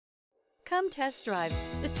Come test drive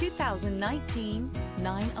the 2019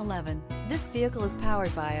 911. This vehicle is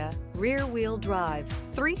powered by a rear-wheel drive,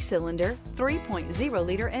 3-cylinder,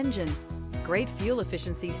 3.0-liter engine. Great fuel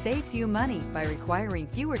efficiency saves you money by requiring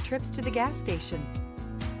fewer trips to the gas station.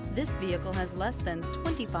 This vehicle has less than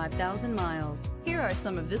 25,000 miles. Here are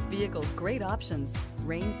some of this vehicle's great options: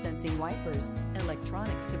 rain-sensing wipers,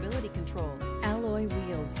 electronic stability control, alloy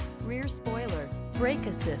wheels, rear spoiler, brake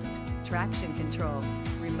assist, traction control,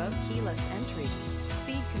 remote keyless entry,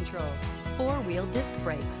 speed control, 4-wheel disc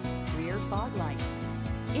brakes, rear fog light.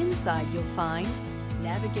 Inside you'll find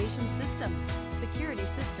navigation system, security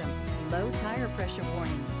system, low tire pressure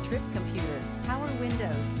warning, trip computer, power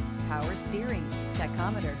windows, power steering,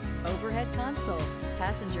 tachometer, overhead console,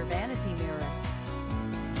 passenger vanity mirror.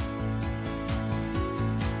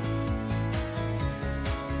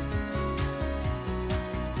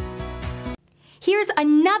 Here's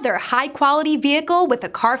another high-quality vehicle with a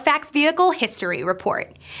Carfax Vehicle History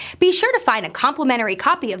Report. Be sure to find a complimentary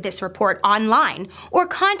copy of this report online or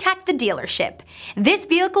contact the dealership. This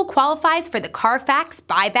vehicle qualifies for the Carfax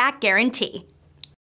Buyback Guarantee.